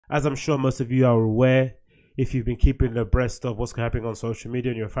as I'm sure most of you are aware, if you've been keeping abreast of what's happening on social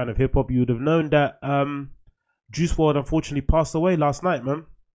media and you're a fan of hip hop, you would have known that Juice WRLD unfortunately passed away last night, man.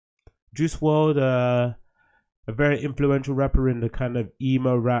 Juice WRLD, a very influential rapper in the kind of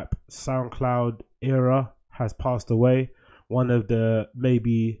emo rap SoundCloud era, has passed away. One of the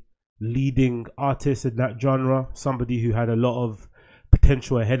maybe leading artists in that genre, somebody who had a lot of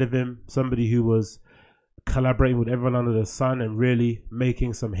potential ahead of him, somebody who was collaborating with everyone under the sun and really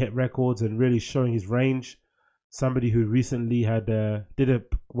making some hit records and really showing his range. Somebody who recently had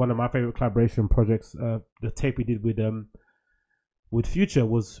one of my favorite collaboration projects. The tape he did with Future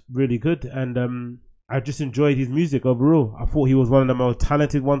was really good, and I just enjoyed his music overall. I thought he was one of the most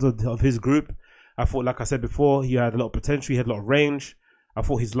talented ones of his group. I thought, like I said before, he had a lot of potential. He had a lot of range. I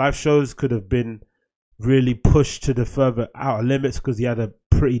thought his live shows could have been really pushed to the further outer limits because he had a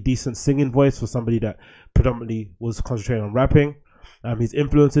pretty decent singing voice for somebody that predominantly was concentrating on rapping. His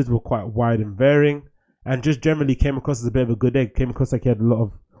influences were quite wide and varying, and just generally came across as a bit of a good egg. Came across like he had a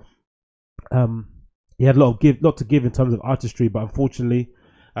lot to give in terms of artistry, but unfortunately,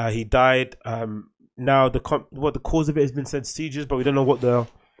 he died. Now the cause of it has been said seizures, but we don't know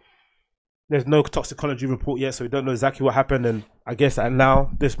there's no toxicology report yet, so we don't know exactly what happened. And I guess at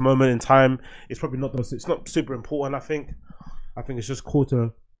now, this moment in time, it's not super important. I think it's just cool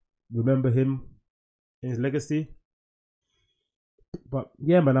to remember him and his legacy. But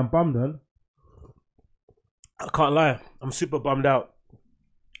yeah, man, I'm bummed, man. I can't lie, I'm super bummed out.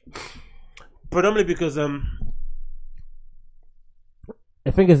 Predominantly because I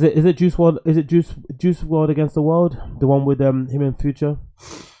think is it Juice WRLD? Is it Juice WRLD Against the World? The one with him and Future.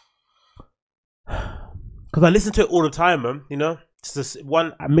 Because I listen to it all the time, man. You know, it's just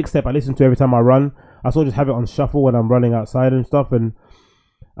one mixtape I listen to every time I run. I sort of just have it on shuffle when I'm running outside and stuff. And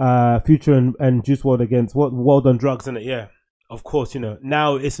Future and Juice WRLD Against World on Drugs, isn't it? Yeah, of course. You know,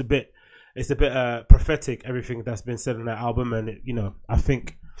 now it's a bit prophetic, everything that's been said on that album. And I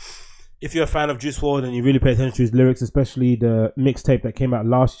think if you're a fan of Juice WRLD and you really pay attention to his lyrics, especially the mixtape that came out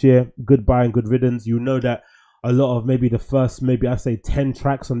last year, Goodbye and Good Riddance, you know that a lot of maybe the first, I'd say 10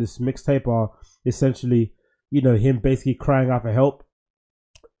 tracks on this mixtape are essentially, him basically crying out for help.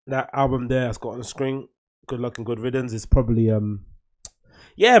 That album there that's got on the screen, Good Luck and Good Riddance, is probably,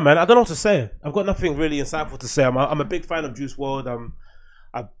 yeah, man, I don't know what to say. I've got nothing really insightful to say. I'm a big fan of Juice WRLD.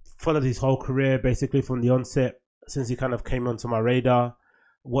 I've followed his whole career basically from the onset, since he kind of came onto my radar.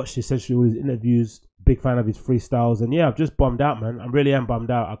 Watched essentially all his interviews, big fan of his freestyles, and yeah, I'm just bummed out, man. I really am bummed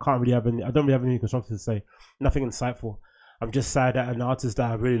out. I don't really have anything constructive to say, nothing insightful. I'm just sad that an artist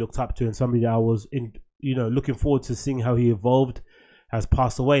that I really looked up to and somebody that I was looking forward to seeing how he evolved has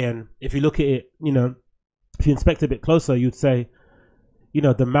passed away. And if you look at it, if you inspect it a bit closer, you'd say,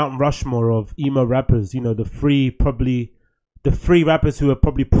 the Mount Rushmore of emo rappers, the three rappers who are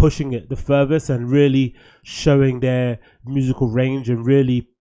probably pushing it the furthest and really showing their musical range and really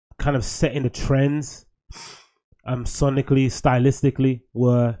kind of setting the trends sonically, stylistically,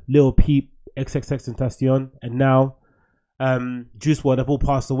 were Lil Peep, XXXTentacion, and now Juice WRLD have all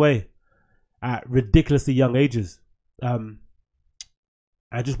passed away at ridiculously young ages.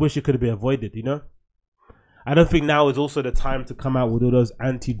 I just wish it could have been avoided, I don't think now is also the time to come out with all those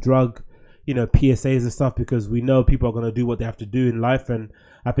anti-drug PSAs and stuff, because we know people are going to do what they have to do in life. And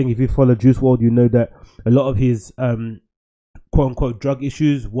I think if you follow Juice WRLD, you know that a lot of his quote unquote drug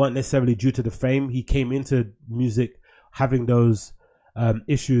issues weren't necessarily due to the fame. He came into music having those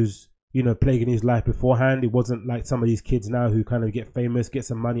issues plaguing his life beforehand. It wasn't like some of these kids now who kind of get famous, get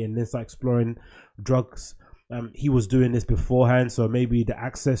some money, and then start exploring drugs. He was doing this beforehand, so maybe the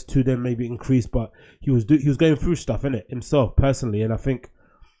access to them maybe increased, but he was going through stuff in it himself personally. And I think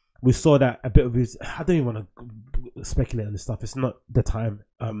we saw that a bit of his. I don't even want to speculate on this stuff. It's not the time.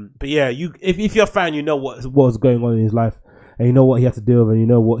 But yeah, if you're a fan, you know what was going on in his life, and you know what he had to deal with, and you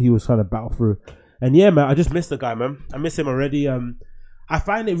know what he was trying to battle through. And yeah, man, I just miss the guy, man. I miss him already. I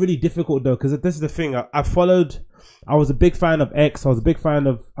find it really difficult though, because this is the thing. I was a big fan of X. I'm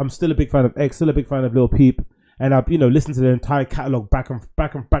still a big fan of X. Still a big fan of Lil Peep, and I've listened to their entire catalog back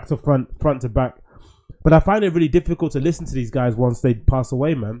to front to back. But I find it really difficult to listen to these guys once they pass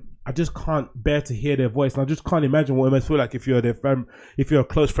away, man. I just can't bear to hear their voice, and I just can't imagine what it must feel like if you're a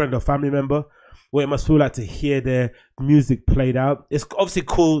close friend or family member. What it must feel like to hear their music played out. It's obviously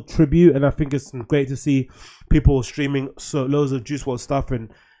cool tribute, and I think it's great to see people streaming loads of Juice WRLD stuff,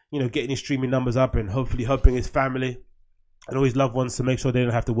 and getting his streaming numbers up, and hopefully helping his family and all his loved ones to make sure they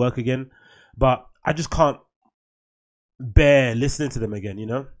don't have to work again. But I just can't bear listening to them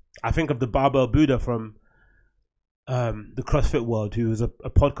again. I think of the Barbell Buddha from the CrossFit World, who was a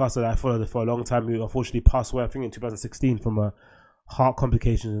podcaster that I followed for a long time, who unfortunately passed away, I think in 2016, from a heart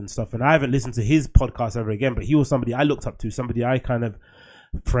complications and stuff. And I haven't listened to his podcast ever again, but he was somebody I looked up to, somebody I kind of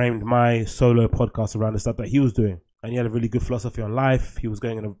framed my solo podcast around the stuff that he was doing. And he had a really good philosophy on life. He was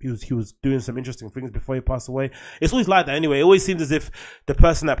he was doing some interesting things before he passed away. It's always like that anyway. It always seems as if the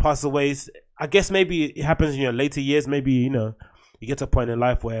person that passes away is, I guess maybe it happens in your later years. Maybe, you know, you get to a point in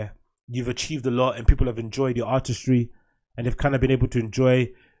life where you've achieved a lot and people have enjoyed your artistry and they've kind of been able to enjoy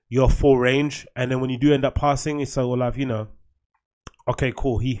your full range. And then when you do end up passing, it's so like, you know, okay,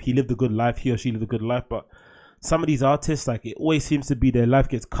 cool. He lived a good life. He or she lived a good life. But some of these artists, like, it always seems to be their life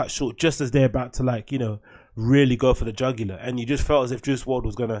gets cut short just as they're about to, like, you know, really go for the jugular. And you just felt as if Juice WRLD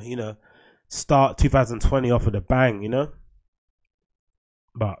was gonna, you know, start 2020 off with a bang, you know.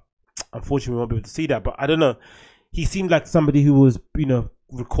 But unfortunately, we won't be able to see that. But I don't know. He seemed like somebody who was, you know,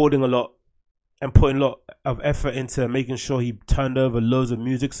 recording a lot and putting a lot of effort into making sure he turned over loads of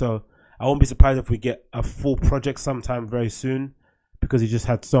music. So I won't be surprised if we get a full project sometime very soon, because he just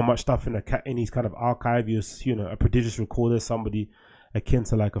had so much stuff in his kind of archive. He was, you know, a prodigious recorder, somebody akin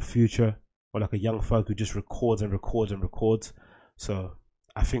to like a Future or like a Young Thug who just records and records and records. So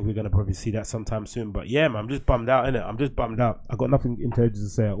I think we're gonna probably see that sometime soon. But yeah, man, I'm just bummed out, innit? I'm just bummed out. I got nothing intelligent to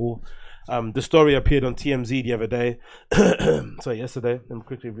say at all. The story appeared on TMZ the other day. Sorry, yesterday. Let me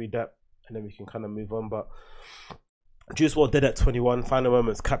quickly read that and then we can kind of move on. But Juice WRLD dead at 21. Final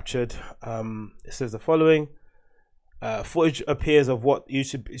moments captured. It says the following. Footage appears of what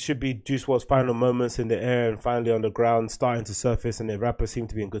should be Juice WRLD's final moments in the air and finally on the ground starting to surface, and the rappers seem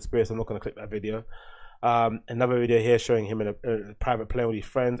to be in good spirits. I'm not going to click that video. Another video here showing him in a private plane with his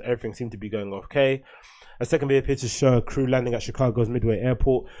friends. Everything seemed to be going okay. A second video pictures show a crew landing at Chicago's Midway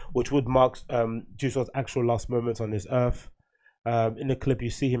Airport, which would mark Juice WRLD's actual last moments on this earth. In the clip, you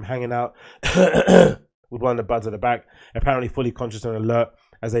see him hanging out with one of the buds at the back, apparently fully conscious and alert,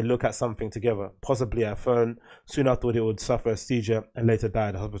 as they look at something together, possibly a phone. Soon afterward, it would suffer a seizure and later die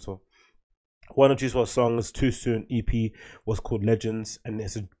at the hospital. One of Juice WRLD's songs, Too Soon EP, was called Legends, and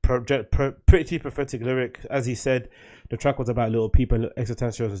it's a pretty prophetic lyric. As he said, the track was about little people and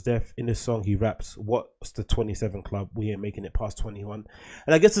extraterrestrials' death. In this song, he raps, "What's the 27 club? We ain't making it past 21."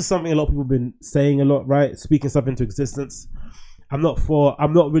 And I guess it's something a lot of people have been saying a lot, right? Speaking stuff into existence. I'm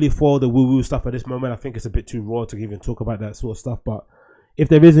not really for the woo-woo stuff at this moment. I think it's a bit too raw to even talk about that sort of stuff, but if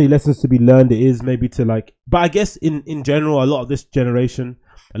there is any lessons to be learned, it is maybe to like, but I guess in general, a lot of this generation,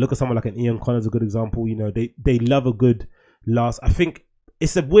 I look at someone like an Ian Connor's a good example, you know, they love a good last. I think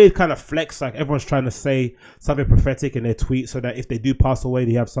it's a weird kind of flex, like everyone's trying to say something prophetic in their tweet so that if they do pass away,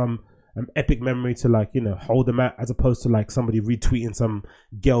 they have some epic memory to, like, you know, hold them at, as opposed to like somebody retweeting some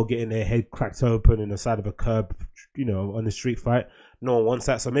girl getting their head cracked open in the side of a curb, you know, on the street fight. No one wants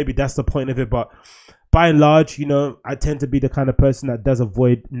that. So maybe that's the point of it. But by and large, you know, I tend to be the kind of person that does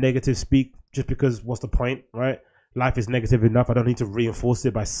avoid negative speak, just because what's the point, right? Life is negative enough. I don't need to reinforce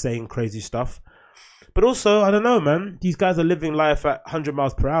it by saying crazy stuff. But also, I don't know, man. These guys are living life at 100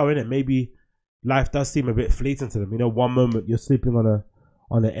 miles per hour, innit? Maybe life does seem a bit fleeting to them. You know, one moment you're sleeping on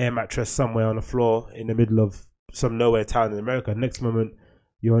an air mattress somewhere on the floor in the middle of some nowhere town in America. Next moment,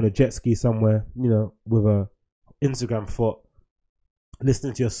 you're on a jet ski somewhere, you know, with a Instagram foot,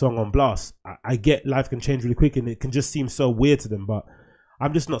 listening to your song on blast. I get life can change really quick and it can just seem so weird to them, but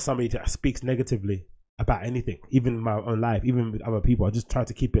I'm just not somebody that speaks negatively about anything, even my own life, even with other people. I just try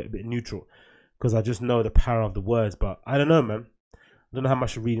to keep it a bit neutral because I just know the power of the words. But I don't know, man. I don't know how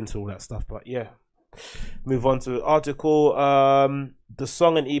much to read into all that stuff, but yeah. Move on to the article. The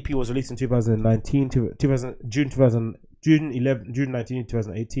song and EP was released in 2019, June 19,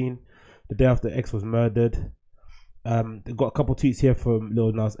 2018, the day after X was murdered. They got a couple tweets here from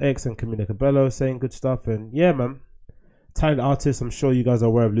Lil Nas X and Camila Cabello saying good stuff. And yeah, man, talented artists. I'm sure you guys are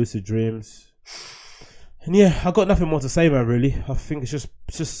aware of Lucid Dreams. And yeah, I got nothing more to say, man. Really, I think it's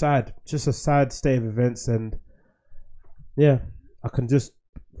just sad, just a sad state of events. And yeah, I can just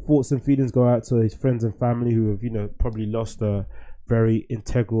thoughts and feelings go out to his friends and family who have, you know, probably lost a very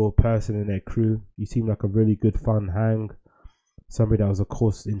integral person in their crew. You seem like a really good fun hang. Somebody that was, of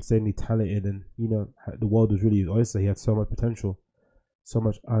course, insanely talented, and, you know, the world was really his oyster. He had so much potential, so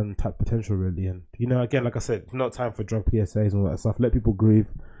much untapped potential, really. And, you know, again, like I said, not time for drug PSAs and all that stuff. Let people grieve,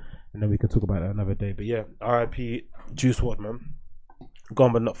 and then we can talk about that another day. But yeah, RIP Juice WRLD, man.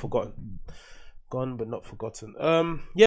 Gone but not forgotten. Gone but not forgotten. Yeah.